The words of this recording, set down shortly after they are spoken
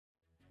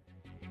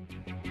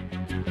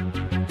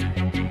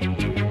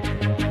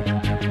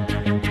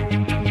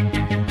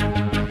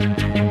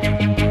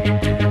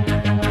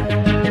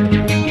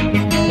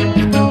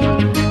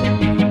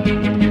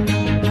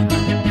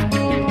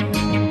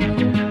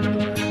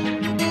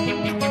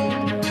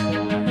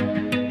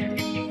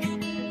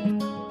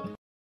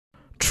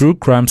True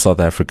Crime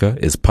South Africa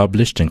is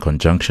published in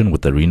conjunction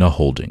with Arena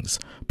Holdings,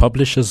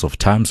 publishers of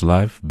Times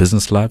Live,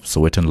 Business Live,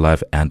 Sowetan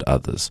Live, and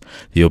others.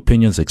 The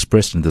opinions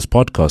expressed in this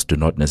podcast do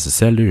not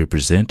necessarily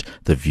represent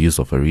the views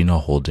of Arena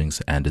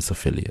Holdings and its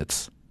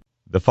affiliates.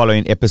 The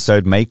following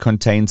episode may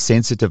contain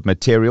sensitive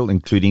material,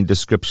 including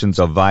descriptions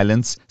of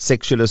violence,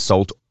 sexual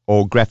assault,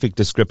 or graphic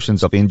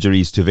descriptions of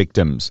injuries to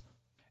victims.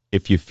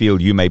 If you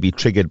feel you may be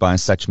triggered by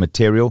such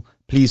material,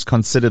 please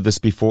consider this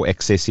before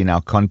accessing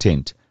our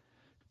content.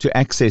 To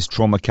access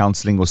trauma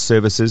counseling or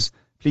services,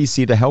 please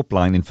see the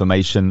helpline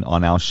information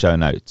on our show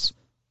notes.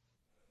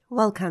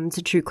 Welcome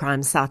to True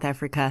Crime South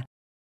Africa.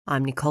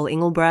 I'm Nicole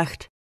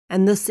Engelbrecht,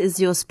 and this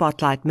is your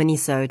Spotlight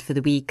Minisode for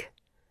the week.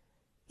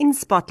 In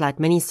Spotlight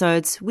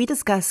Minisodes, we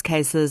discuss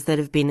cases that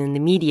have been in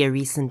the media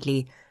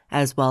recently,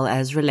 as well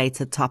as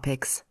related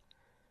topics.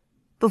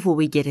 Before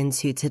we get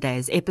into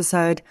today's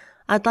episode,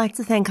 I'd like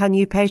to thank our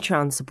new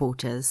Patreon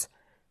supporters.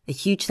 A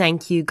huge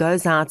thank you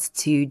goes out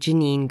to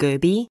Janine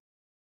Gerby,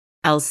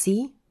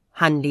 Elsie,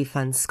 Hanley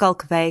van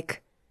Skalkwyk,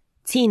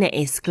 Tina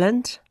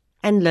Esklund,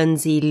 and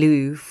Lindsay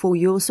Liu for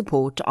your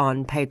support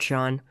on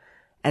Patreon,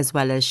 as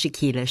well as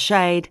Shakila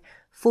Shade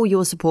for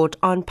your support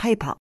on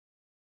PayPal.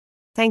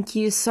 Thank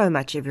you so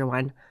much,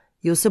 everyone.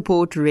 Your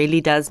support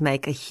really does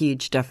make a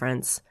huge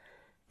difference.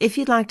 If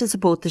you'd like to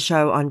support the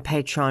show on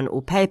Patreon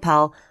or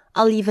PayPal,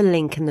 I'll leave a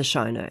link in the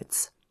show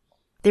notes.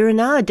 There are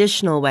now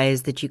additional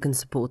ways that you can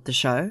support the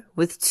show,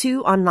 with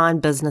 2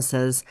 online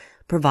businesses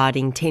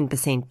providing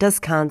 10%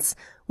 discounts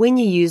when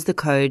you use the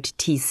code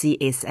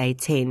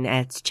TCSA10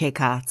 at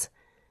checkout.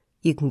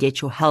 You can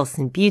get your health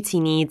and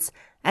beauty needs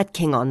at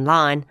King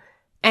Online,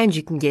 and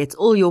you can get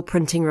all your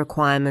printing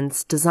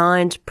requirements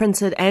designed,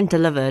 printed, and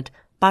delivered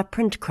by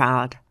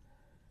PrintCrowd.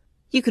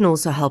 You can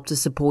also help to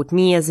support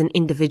me as an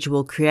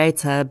individual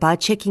creator by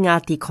checking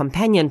out the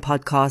companion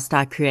podcast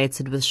I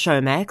created with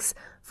Showmax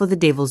for the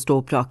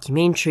Devilsdorp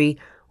documentary,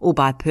 or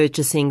by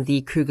purchasing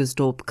the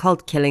Krugersdorp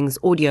Cult Killings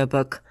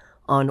audiobook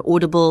on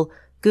Audible,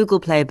 Google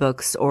Play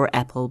Books, or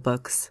Apple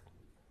Books.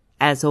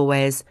 As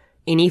always,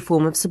 any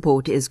form of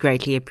support is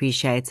greatly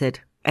appreciated,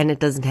 and it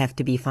doesn't have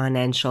to be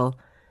financial.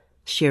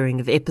 Sharing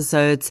of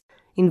episodes,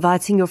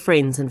 inviting your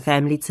friends and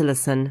family to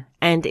listen,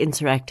 and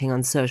interacting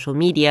on social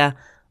media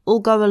all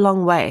go a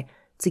long way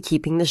to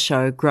keeping the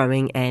show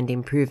growing and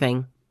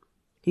improving.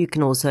 You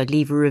can also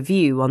leave a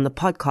review on the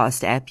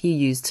podcast app you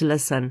use to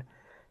listen.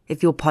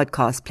 If your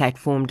podcast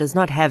platform does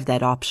not have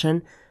that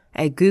option,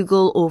 a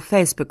Google or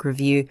Facebook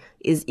review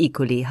is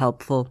equally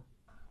helpful.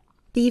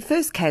 The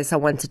first case I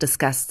want to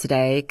discuss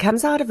today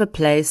comes out of a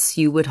place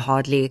you would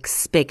hardly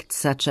expect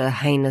such a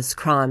heinous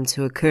crime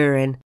to occur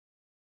in.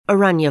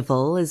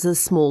 Oranieville is a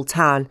small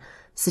town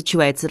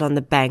situated on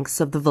the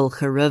banks of the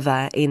Wilge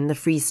River in the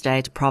Free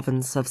State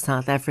province of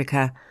South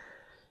Africa.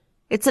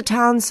 It's a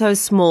town so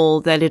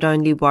small that it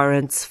only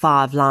warrants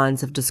 5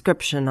 lines of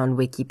description on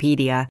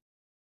Wikipedia,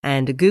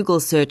 and a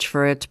Google search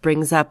for it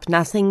brings up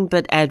nothing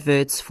but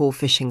adverts for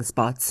fishing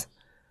spots.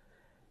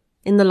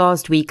 In the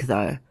last week,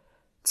 though,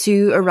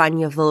 2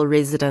 Oranieville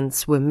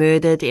residents were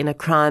murdered in a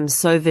crime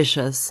so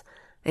vicious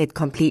it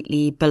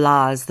completely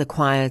belies the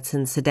quiet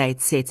and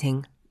sedate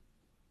setting.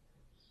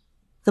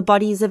 The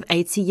bodies of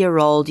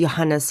 80-year-old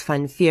Johannes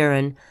van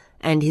Vuuren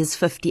and his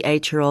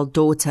 58-year-old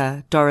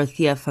daughter,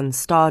 Dorothea van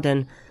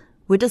Staden,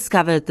 were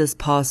discovered this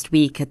past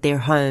week at their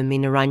home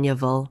in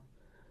Oranieville.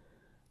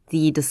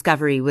 The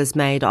discovery was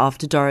made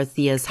after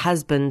Dorothea's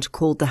husband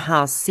called the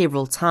house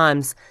several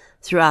times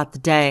throughout the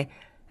day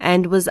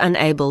and was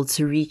unable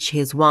to reach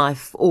his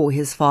wife or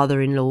his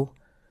father-in-law.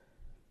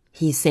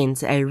 He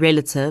sent a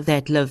relative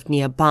that lived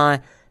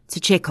nearby to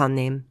check on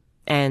them,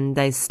 and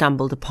they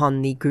stumbled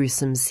upon the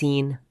gruesome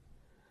scene.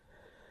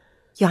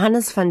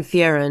 Johannes van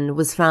Vuuren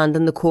was found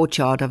in the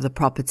courtyard of the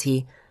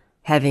property,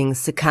 having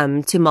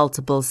succumbed to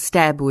multiple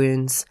stab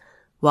wounds,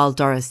 while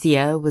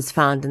Dorothea was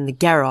found in the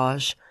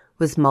garage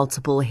with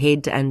multiple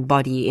head and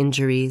body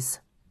injuries.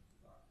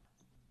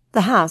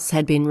 The house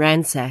had been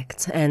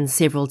ransacked, and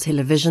several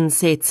television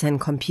sets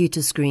and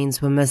computer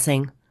screens were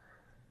missing.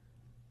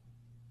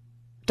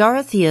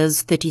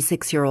 Dorothea's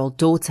 36-year-old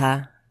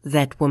daughter,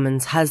 that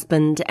woman's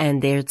husband,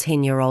 and their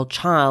 10-year-old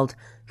child,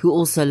 who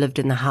also lived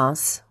in the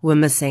house, were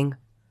missing.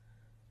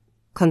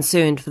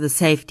 Concerned for the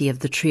safety of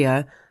the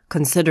trio,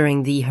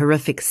 considering the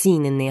horrific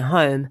scene in their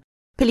home,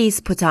 police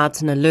put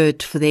out an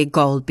alert for their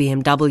gold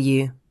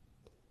BMW.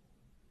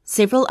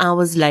 Several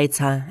hours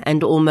later,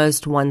 and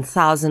almost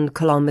 1,000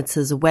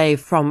 kilometers away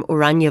from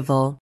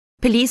Oranieville,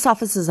 police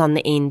officers on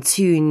the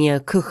N2 near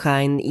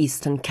Kucha in the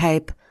Eastern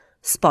Cape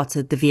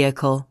spotted the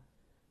vehicle.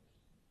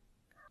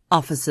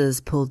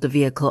 Officers pulled the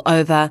vehicle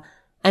over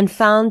and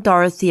found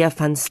Dorothea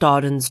van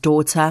Staden's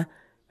daughter,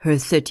 her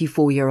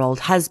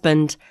 34-year-old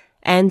husband,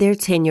 and their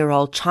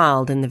 10-year-old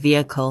child in the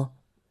vehicle.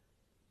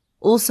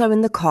 Also in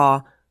the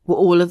car were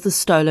all of the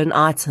stolen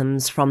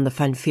items from the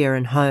Van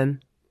Vuuren home.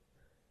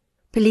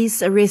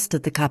 Police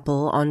arrested the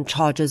couple on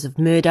charges of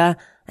murder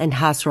and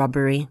house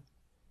robbery.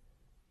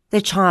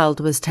 Their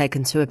child was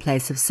taken to a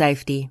place of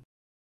safety.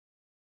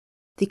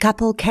 The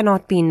couple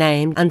cannot be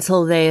named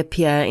until they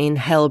appear in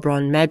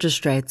Heilbronn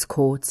Magistrates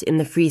Court in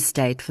the Free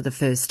State for the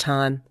first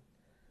time.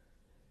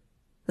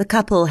 The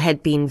couple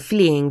had been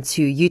fleeing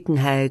to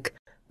Uitenhage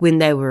when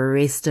they were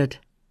arrested.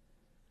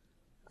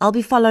 I'll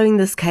be following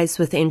this case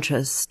with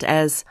interest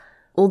as,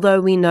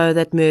 although we know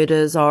that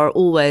murders are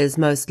always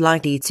most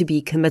likely to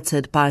be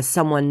committed by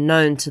someone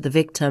known to the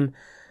victim,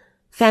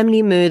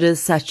 family murders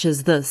such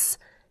as this,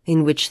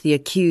 in which the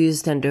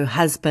accused and her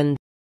husband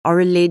are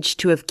alleged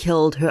to have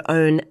killed her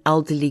own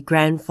elderly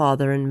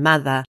grandfather and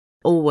mother,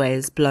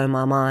 always blow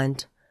my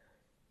mind,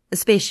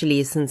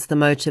 especially since the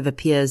motive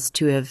appears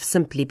to have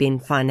simply been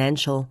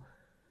financial.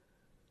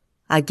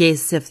 I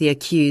guess if the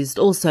accused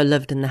also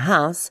lived in the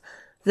house,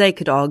 they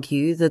could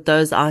argue that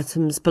those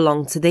items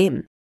belonged to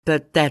them,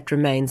 but that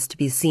remains to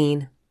be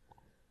seen.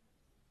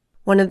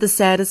 One of the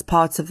saddest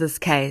parts of this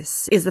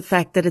case is the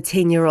fact that a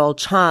 10-year-old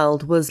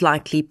child was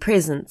likely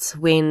present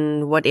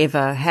when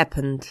whatever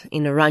happened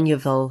in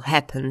Oranje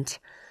happened,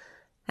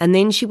 and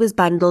then she was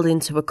bundled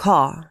into a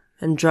car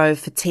and drove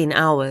for 10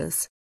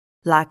 hours,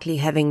 likely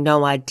having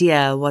no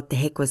idea what the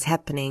heck was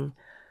happening,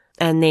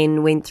 and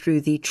then went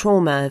through the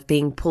trauma of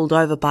being pulled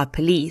over by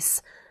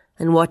police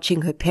and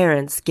watching her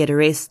parents get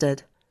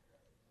arrested.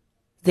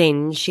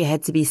 Then she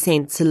had to be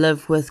sent to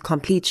live with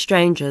complete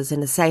strangers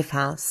in a safe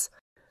house.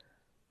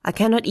 I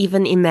cannot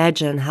even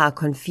imagine how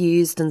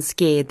confused and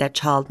scared that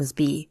child must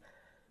be,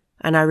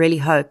 and I really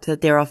hope that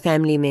there are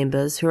family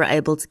members who are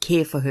able to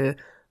care for her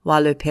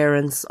while her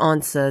parents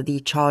answer the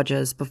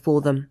charges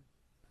before them.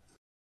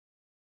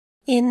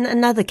 In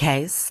another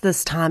case,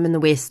 this time in the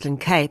Western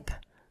Cape,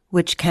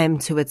 which came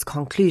to its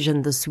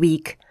conclusion this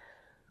week,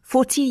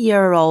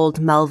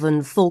 40-year-old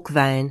Melvin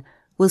Volkwyn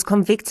was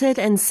convicted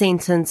and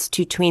sentenced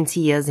to 20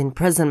 years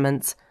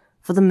imprisonment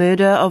for the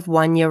murder of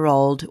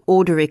 1-year-old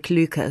Orderic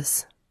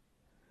Lucas.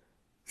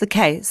 The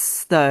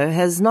case, though,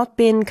 has not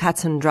been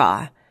cut and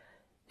dry,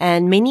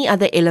 and many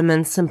other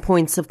elements and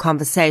points of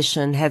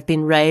conversation have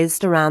been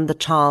raised around the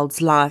child's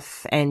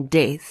life and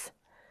death.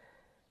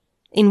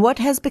 In what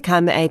has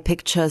become a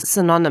picture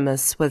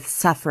synonymous with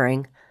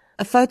suffering,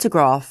 a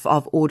photograph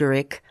of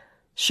Orderic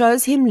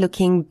shows him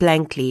looking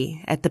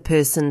blankly at the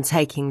person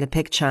taking the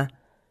picture.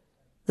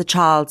 The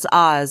child's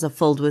eyes are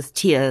filled with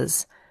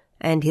tears,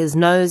 and his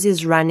nose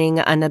is running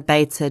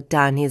unabated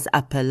down his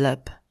upper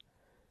lip.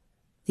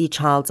 The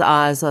child's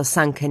eyes are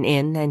sunken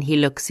in, and he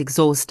looks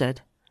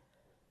exhausted.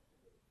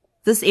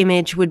 This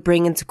image would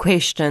bring into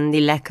question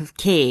the lack of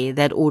care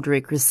that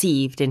Orderic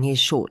received in his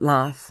short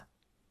life.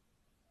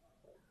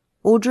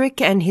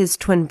 Orderic and his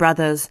twin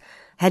brothers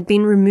had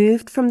been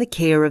removed from the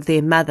care of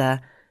their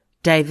mother,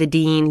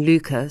 Davidine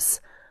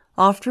Lucas,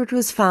 after it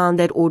was found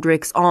that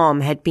Orderic's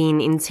arm had been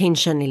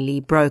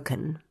intentionally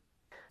broken.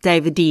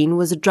 Davidine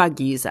was a drug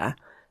user,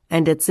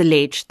 and it's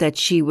alleged that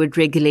she would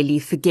regularly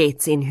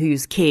forget in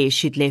whose care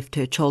she'd left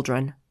her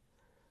children.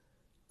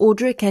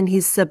 Orderic and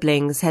his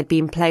siblings had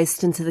been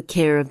placed into the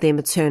care of their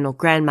maternal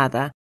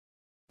grandmother,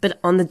 but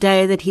on the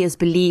day that he is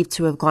believed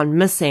to have gone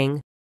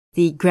missing,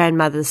 the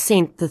grandmother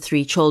sent the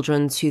 3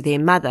 children to their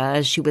mother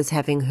as she was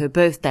having her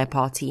birthday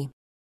party.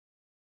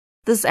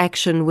 This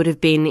action would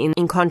have been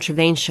in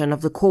contravention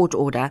of the court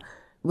order,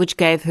 which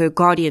gave her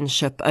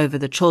guardianship over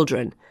the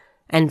children,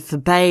 and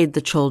forbade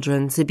the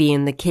children to be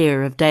in the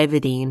care of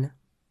Davidine.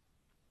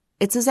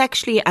 It is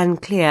actually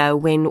unclear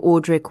when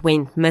Orderic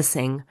went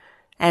missing,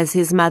 as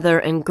his mother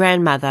and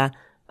grandmother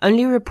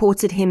only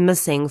reported him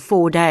missing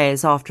 4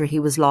 days after he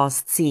was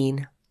last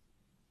seen.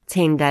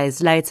 10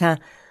 days later,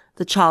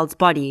 the child's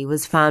body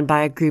was found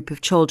by a group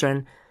of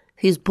children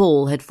whose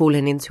ball had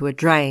fallen into a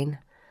drain.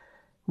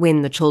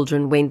 When the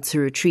children went to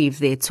retrieve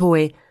their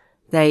toy,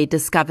 they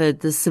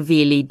discovered the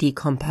severely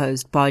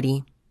decomposed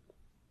body.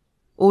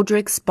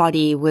 Orderic's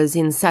body was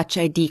in such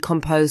a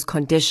decomposed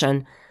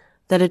condition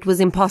that it was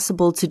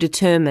impossible to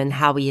determine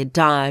how he had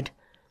died,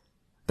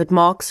 but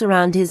marks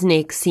around his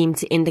neck seemed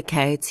to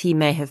indicate he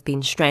may have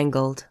been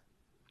strangled.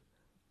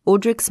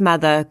 Orderic's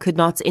mother could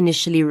not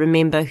initially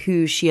remember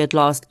who she had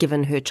last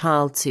given her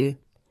child to.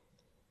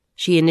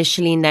 She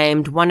initially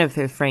named one of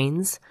her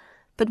friends,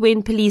 but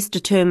when police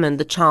determined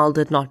the child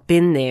had not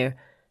been there,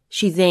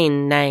 she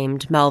then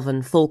named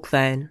Melvin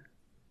Volkwyn.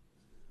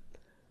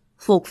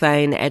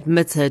 Volkwyn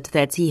admitted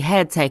that he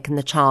had taken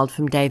the child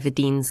from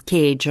Davidine's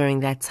care during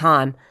that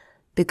time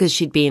because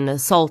she'd been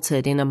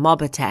assaulted in a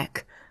mob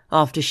attack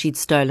after she'd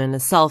stolen a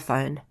cell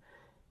phone,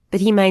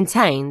 but he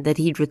maintained that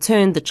he'd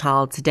returned the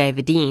child to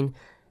Davidine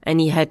and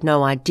he had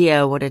no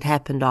idea what had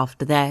happened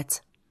after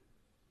that.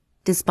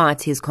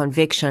 Despite his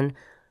conviction,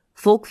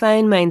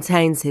 Volkwyn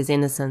maintains his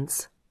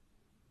innocence.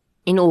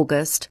 In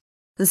August,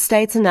 the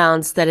state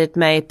announced that it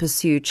may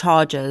pursue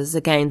charges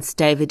against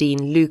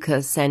Davidine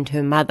Lucas and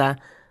her mother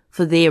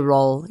for their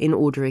role in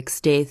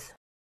Orderic's death.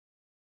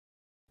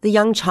 The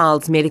young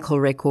child's medical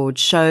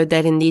records showed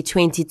that in the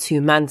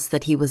 22 months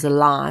that he was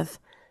alive,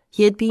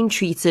 he had been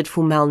treated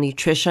for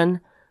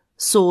malnutrition,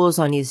 sores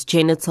on his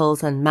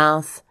genitals and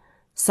mouth,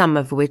 some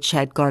of which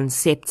had gone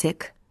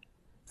septic,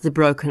 the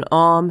broken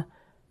arm,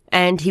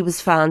 and he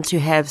was found to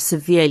have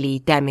severely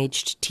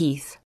damaged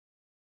teeth.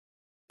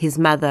 His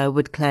mother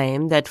would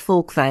claim that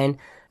Volkwyn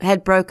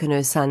had broken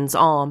her son's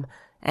arm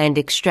and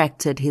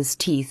extracted his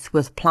teeth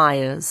with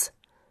pliers.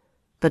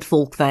 But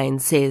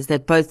Volkwyn says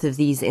that both of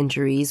these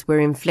injuries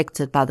were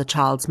inflicted by the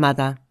child's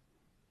mother.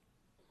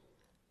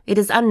 It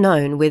is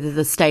unknown whether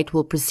the state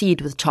will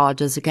proceed with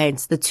charges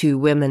against the two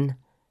women.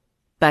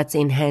 But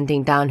in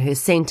handing down her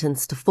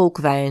sentence to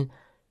Volkwyn,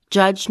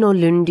 Judge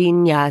Nolundi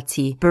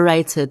Nyati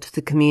berated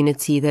the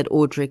community that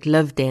Audric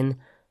lived in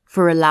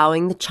for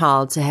allowing the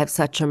child to have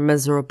such a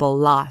miserable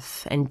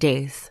life and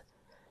death.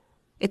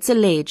 It's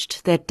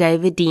alleged that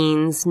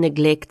Davidine's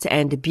neglect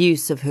and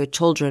abuse of her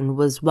children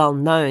was well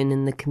known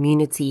in the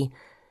community,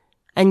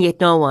 and yet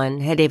no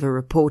one had ever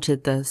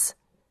reported this.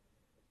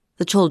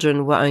 The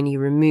children were only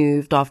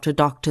removed after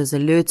doctors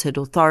alerted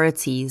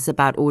authorities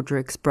about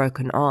Audric's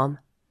broken arm.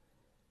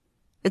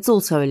 It's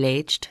also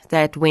alleged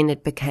that when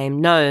it became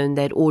known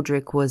that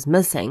Audric was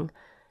missing,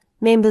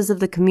 members of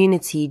the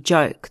community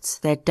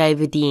joked that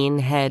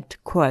Davidine had,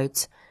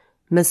 quote,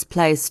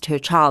 misplaced her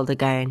child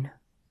again,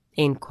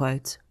 end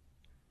quote.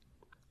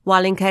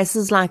 While in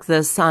cases like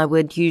this I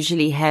would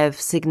usually have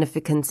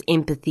significant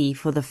empathy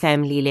for the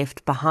family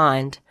left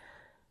behind,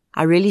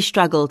 I really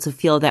struggle to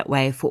feel that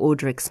way for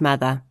Audric's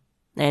mother,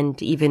 and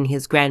even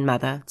his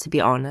grandmother, to be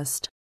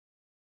honest.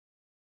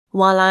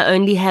 While I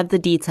only have the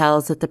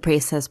details that the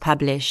press has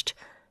published,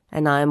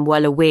 and I am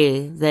well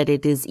aware that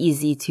it is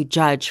easy to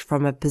judge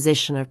from a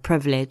position of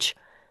privilege,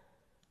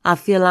 I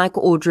feel like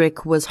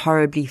Audric was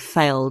horribly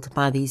failed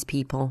by these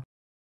people.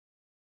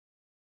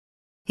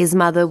 His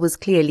mother was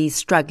clearly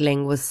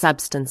struggling with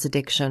substance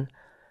addiction,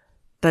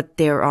 but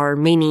there are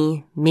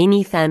many,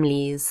 many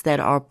families that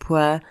are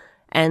poor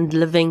and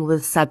living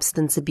with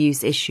substance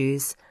abuse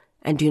issues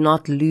and do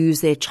not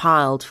lose their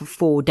child for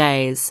 4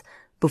 days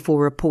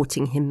before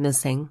reporting him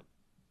missing.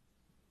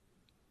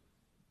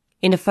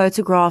 In a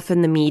photograph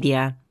in the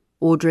media,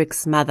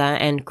 Audric's mother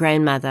and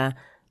grandmother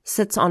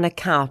sit on a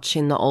couch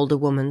in the older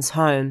woman's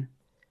home.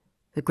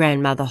 The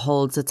grandmother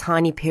holds a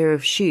tiny pair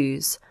of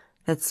shoes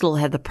that still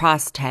have the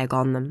price tag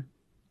on them,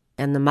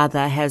 and the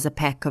mother has a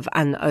pack of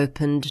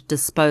unopened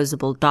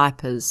disposable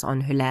diapers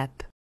on her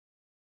lap.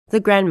 The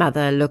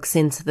grandmother looks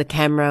into the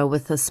camera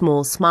with a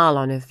small smile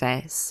on her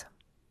face,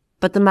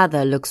 but the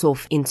mother looks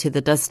off into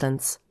the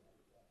distance.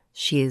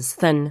 She is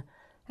thin,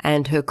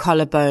 and her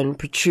collarbone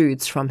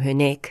protrudes from her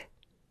neck.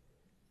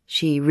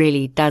 She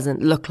really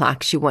doesn't look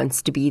like she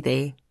wants to be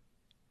there.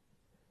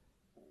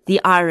 The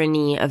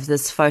irony of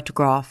this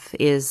photograph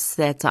is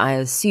that I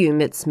assume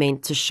it's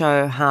meant to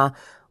show how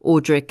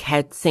Audric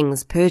had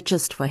things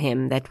purchased for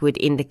him that would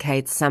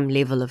indicate some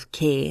level of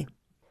care.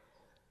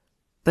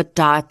 But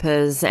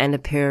diapers and a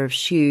pair of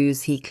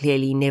shoes he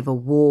clearly never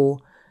wore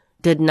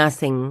did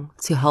nothing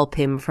to help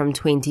him from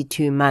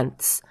 22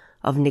 months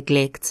of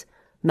neglect,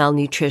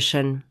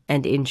 malnutrition,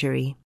 and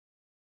injury.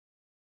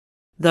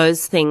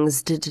 Those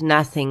things did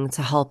nothing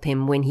to help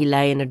him when he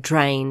lay in a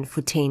drain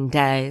for 10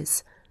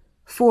 days,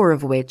 4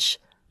 of which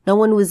no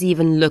one was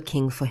even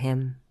looking for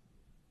him.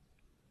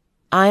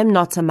 I am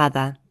not a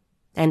mother,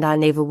 and I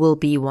never will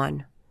be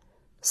one,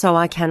 so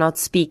I cannot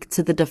speak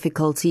to the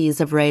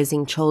difficulties of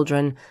raising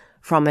children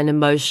from an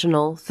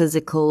emotional,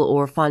 physical,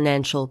 or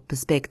financial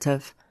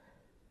perspective.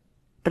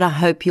 But I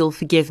hope you'll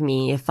forgive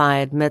me if I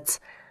admit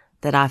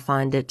that I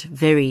find it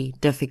very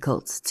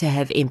difficult to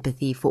have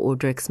empathy for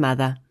Audric's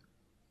mother.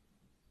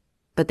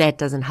 But that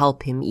doesn't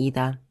help him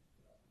either.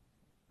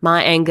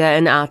 My anger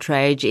and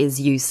outrage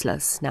is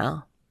useless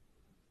now,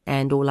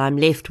 and all I'm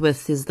left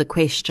with is the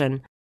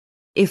question,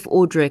 if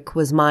Audric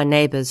was my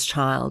neighbour's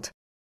child,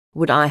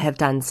 would I have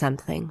done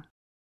something?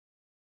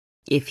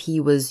 If he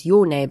was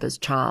your neighbour's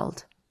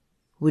child,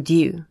 would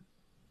you?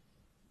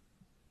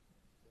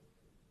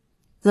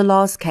 The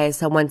last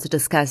case I want to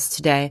discuss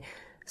today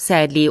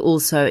sadly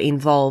also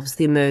involves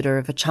the murder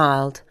of a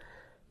child,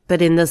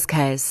 but in this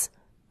case,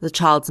 the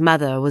child's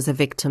mother was a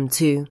victim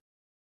too.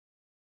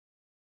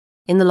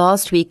 In the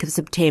last week of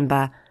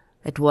September,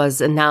 it was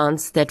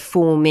announced that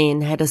 4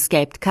 men had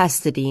escaped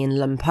custody in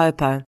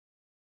Limpopo.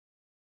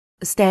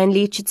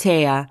 Stanley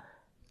Chitea,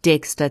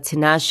 Dexter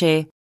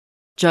Tinashe,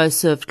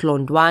 Joseph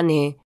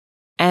Tlondwane,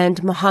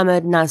 and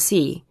Mohamed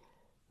Nasir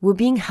were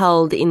being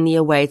held in the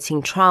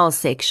awaiting trial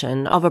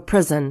section of a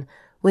prison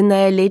when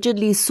they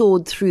allegedly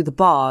soared through the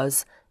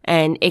bars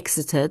and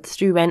exited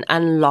through an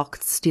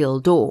unlocked steel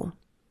door.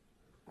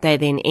 They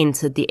then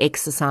entered the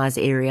exercise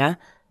area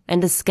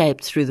and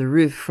escaped through the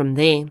roof from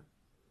there.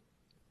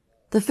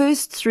 The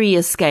first 3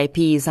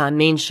 escapees I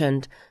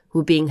mentioned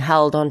were being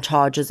held on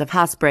charges of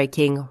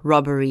housebreaking,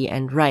 robbery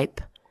and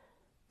rape.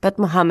 But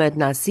Mohamed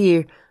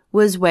Nasir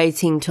was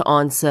waiting to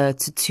answer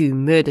to 2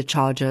 murder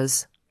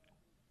charges.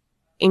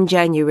 In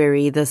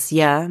January this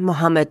year,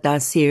 Mohamed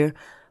Nasir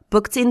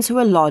booked into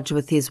a lodge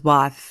with his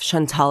wife,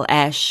 Chantal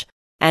Ash,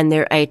 and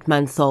their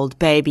 8-month-old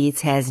baby,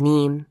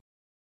 Tasneem.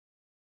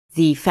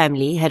 The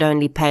family had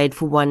only paid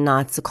for 1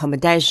 night's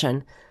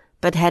accommodation,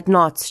 but had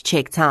not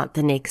checked out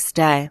the next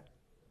day.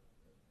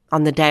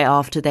 On the day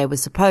after they were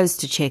supposed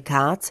to check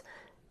out,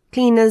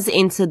 cleaners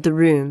entered the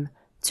room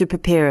to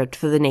prepare it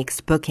for the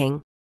next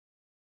booking.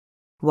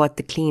 What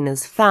the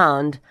cleaners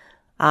found,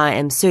 I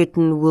am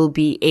certain, will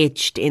be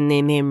etched in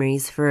their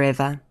memories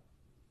forever.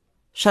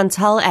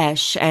 Chantal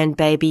Ash and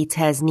baby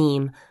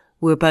Tasneem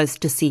were both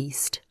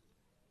deceased.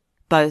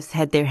 Both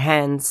had their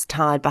hands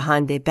tied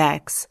behind their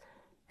backs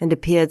and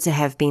appeared to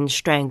have been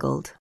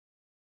strangled.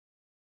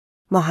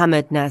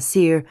 Mohammed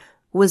Nasir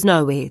was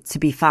nowhere to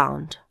be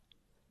found.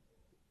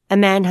 A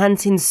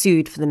manhunt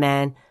ensued for the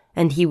man,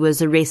 and he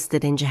was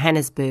arrested in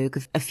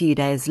Johannesburg a few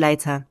days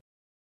later.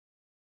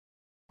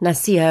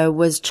 Nasir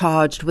was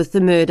charged with the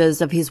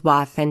murders of his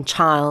wife and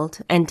child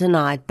and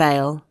denied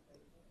bail.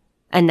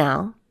 And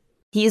now,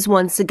 he is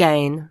once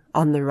again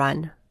on the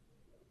run.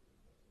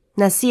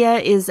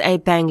 Nasir is a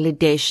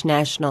Bangladesh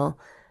national,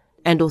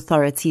 and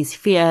authorities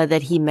fear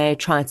that he may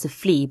try to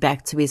flee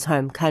back to his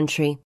home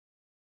country.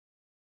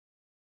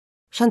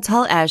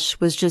 Chantal Ash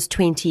was just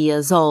 20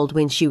 years old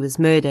when she was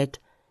murdered.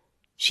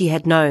 She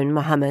had known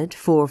Mohammed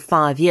for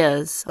 5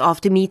 years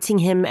after meeting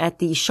him at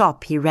the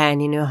shop he ran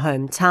in her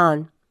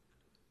hometown.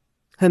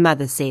 Her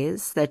mother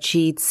says that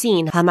she'd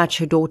seen how much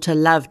her daughter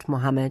loved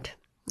Mohammed,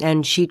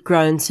 and she'd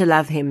grown to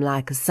love him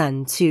like a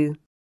son too.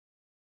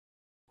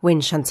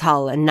 When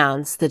Chantal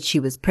announced that she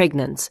was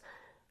pregnant,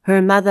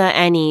 her mother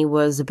Annie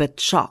was a bit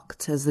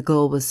shocked as the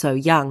girl was so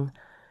young.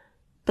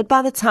 But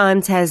by the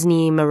time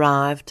Tasneem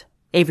arrived,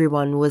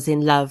 everyone was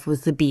in love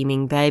with the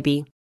beaming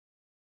baby.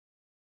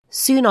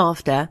 Soon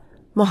after,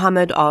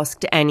 Mohammed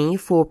asked Annie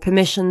for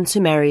permission to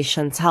marry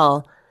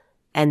Chantal,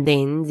 and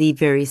then, the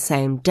very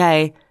same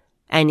day,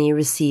 Annie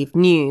received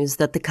news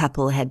that the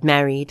couple had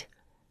married.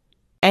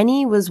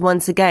 Annie was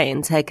once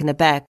again taken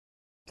aback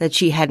that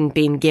she hadn't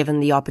been given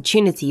the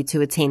opportunity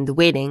to attend the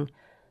wedding,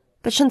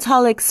 but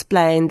Chantal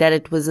explained that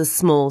it was a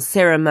small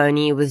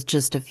ceremony with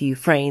just a few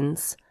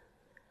friends.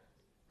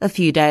 A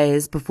few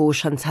days before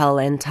Chantal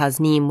and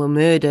Tasneem were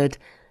murdered,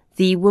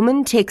 the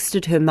woman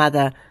texted her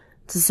mother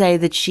to say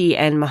that she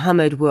and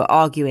Mohammed were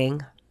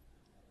arguing.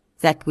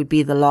 That would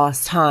be the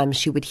last time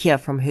she would hear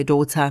from her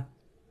daughter.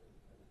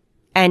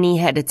 Annie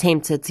had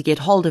attempted to get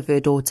hold of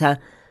her daughter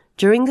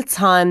during the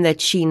time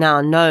that she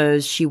now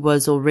knows she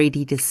was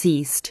already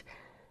deceased.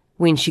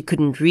 When she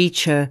couldn't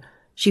reach her,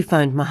 she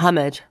phoned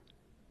Mohammed.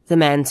 The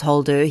man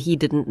told her he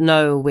didn't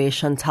know where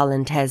Chantal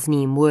and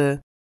Tasneem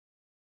were.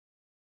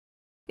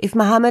 If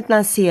Mohammed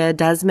Nasir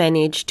does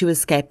manage to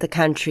escape the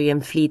country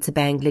and flee to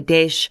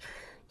Bangladesh,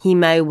 he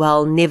may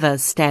well never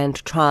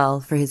stand trial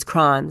for his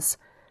crimes,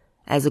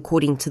 as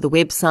according to the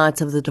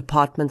website of the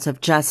Department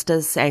of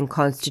Justice and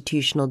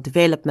Constitutional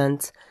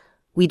Development,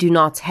 we do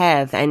not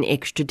have an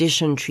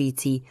extradition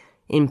treaty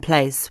in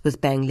place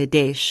with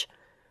Bangladesh,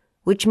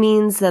 which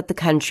means that the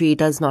country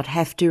does not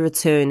have to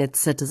return its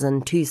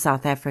citizen to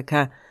South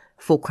Africa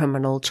for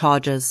criminal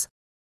charges.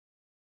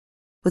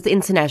 With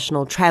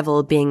international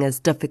travel being as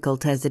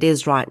difficult as it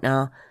is right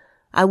now,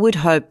 I would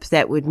hope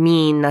that would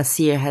mean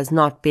Nasir has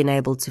not been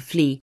able to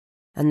flee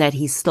and that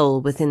he's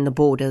still within the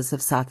borders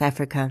of South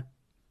Africa.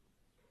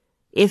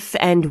 If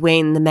and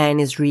when the man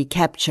is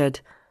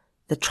recaptured,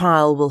 the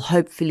trial will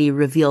hopefully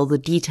reveal the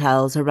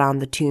details around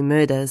the two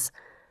murders.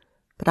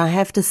 But I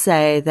have to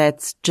say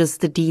that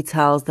just the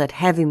details that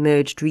have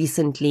emerged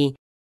recently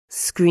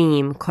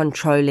scream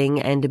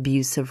controlling and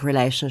abusive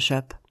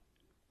relationship.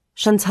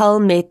 Chantal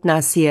met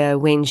Nasir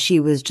when she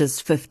was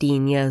just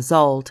 15 years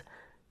old,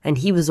 and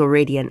he was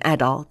already an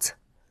adult.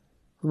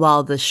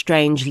 While the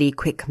strangely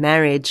quick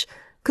marriage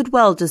could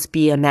well just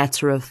be a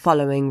matter of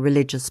following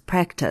religious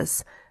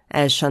practice,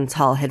 as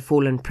Chantal had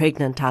fallen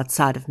pregnant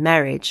outside of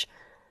marriage,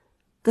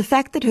 the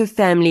fact that her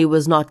family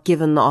was not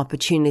given the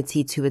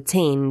opportunity to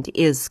attend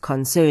is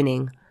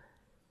concerning.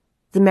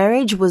 The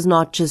marriage was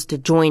not just a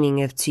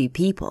joining of two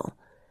people.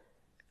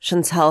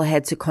 Chantal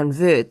had to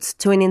convert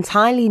to an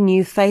entirely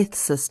new faith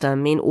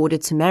system in order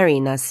to marry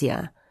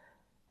Nasir.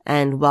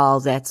 And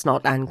while that's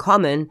not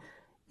uncommon,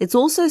 it's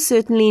also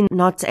certainly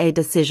not a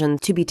decision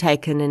to be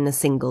taken in a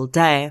single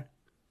day.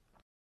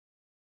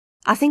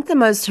 I think the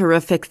most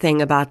horrific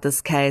thing about this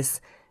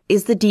case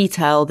is the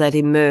detail that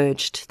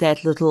emerged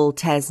that little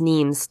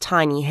Tasneem's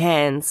tiny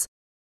hands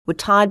were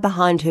tied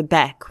behind her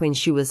back when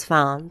she was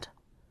found.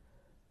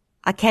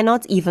 I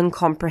cannot even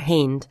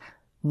comprehend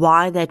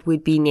why that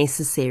would be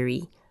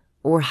necessary,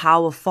 or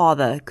how a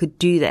father could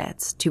do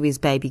that to his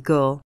baby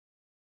girl,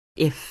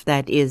 if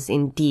that is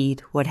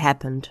indeed what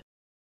happened.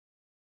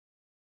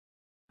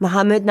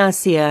 Mohammed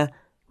Nasir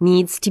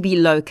needs to be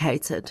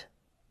located,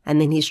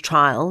 and then his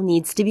trial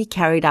needs to be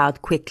carried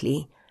out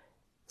quickly,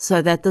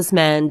 so that this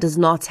man does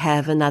not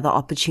have another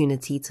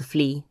opportunity to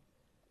flee.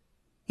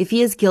 If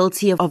he is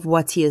guilty of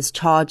what he is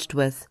charged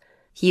with,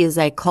 he is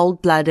a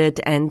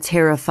cold-blooded and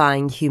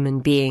terrifying human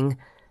being,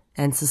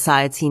 and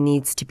society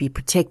needs to be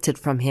protected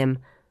from him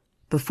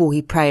before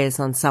he preys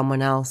on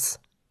someone else.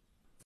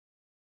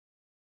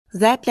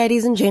 That,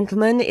 ladies and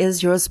gentlemen,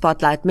 is your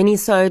Spotlight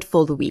minisode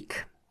for the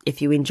week.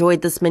 If you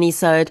enjoyed this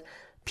minisode,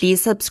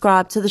 please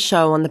subscribe to the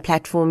show on the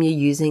platform you're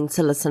using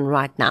to listen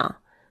right now.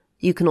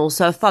 You can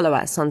also follow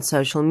us on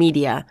social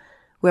media.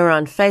 We're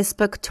on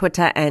Facebook,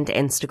 Twitter, and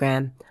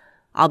Instagram.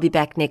 I'll be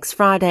back next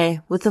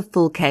Friday with a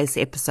full case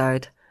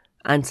episode.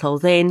 Until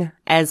then,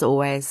 as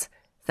always,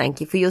 thank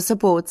you for your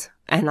support,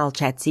 and I'll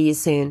chat to you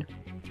soon.